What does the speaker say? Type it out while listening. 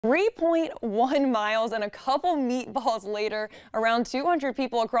3.1 miles and a couple meatballs later, around 200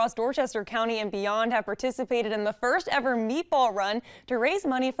 people across Dorchester County and beyond have participated in the first ever meatball run to raise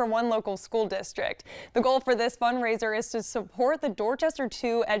money for one local school district. The goal for this fundraiser is to support the Dorchester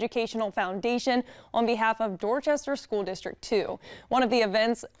Two Educational Foundation on behalf of Dorchester School District 2. One of the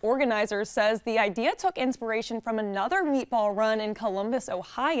event's organizers says the idea took inspiration from another meatball run in Columbus,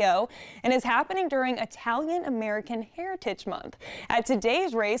 Ohio, and is happening during Italian American Heritage Month. At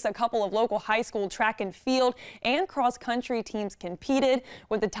today's race, a couple of local high school track and field and cross-country teams competed,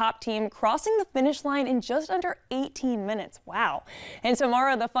 with the top team crossing the finish line in just under 18 minutes. Wow. And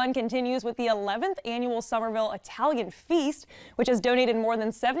tomorrow the fun continues with the 11th annual Somerville Italian Feast, which has donated more than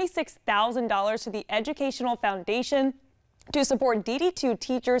 $76,000 to the Educational Foundation to support DD2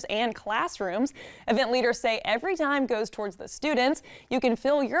 teachers and classrooms. Event leaders say every dime goes towards the students. You can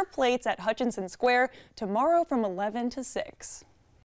fill your plates at Hutchinson Square tomorrow from 11 to 6.